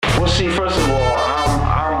Well, see, first of all,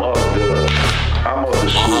 I'm of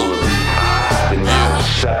the school of I have to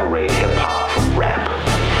separate hip hop from rap.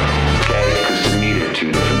 Okay, because to me they're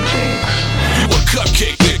two different things. You a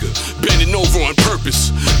cupcake nigga, bending over on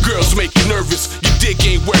purpose. Girls make you nervous. Your dick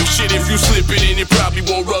ain't worth shit. If you slip it in, it probably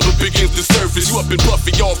won't rub up against the surface. You up in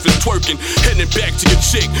Buffy office twerking, heading back to your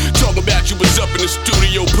chick, talking about you was up in the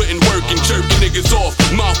studio putting work and jerking niggas off,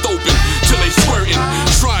 mouth open till they squirting,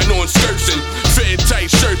 trying on skirts and fitting tight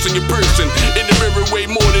shirts on your person. In the mirror, way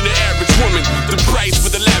more than the average woman. The price for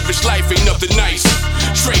the lavish life ain't nothing nice.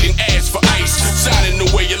 Trading ass for ice, signing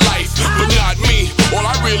away your life, but not me. All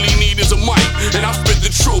I really need is a mic, and I spit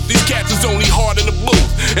the truth. These cats is only hard in the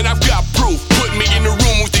booth, and I've got proof. Put me in the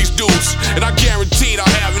room with these dudes, and I guaranteed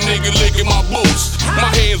I'll have a nigga licking my boots. My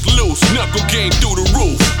hands loose, knuckle game through the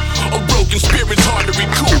roof. A broken spirit's hard to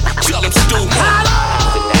recoup. Tell him Stu.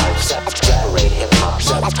 Separate hip hop,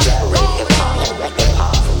 separate hip hop, hip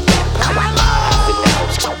hop from rap.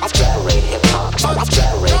 Separate hip hop,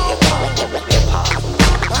 separate hip hop, hip hop from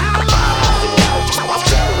rap.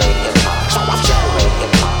 Separate hip hop, separate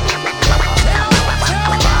hip hop.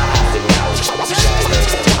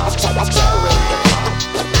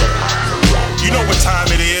 You know what time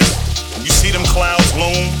it is. You see them clouds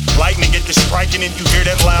loom, lightning get to striking and you hear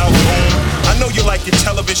that loud boom. I know you like your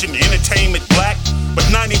television entertainment black, but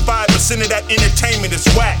 95% of that entertainment is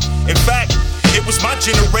whack. In fact, it was my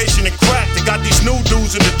generation and crack that got these new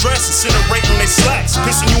dudes in the dress incinerating their slacks,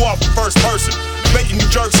 pissing you off in first person, making you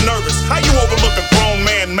jerks nervous. How you overlook a grown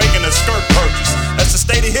man making a skirt purchase? That's the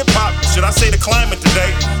state of hip-hop, should I say the climate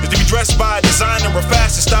today, is to be dressed by a designer or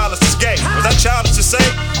fashion stylist is gay. Was that childish to say?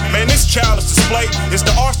 Man, this childish display is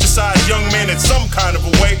to ostracize young men in some kind of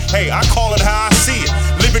a way. Hey, I call it how I see it,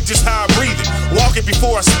 live it just how I breathe it, walk it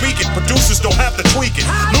before I speak it. Producers don't have to tweak it,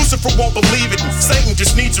 Lucifer won't believe it, and Satan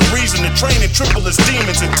just needs a reason to train and triple his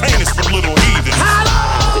demons and tame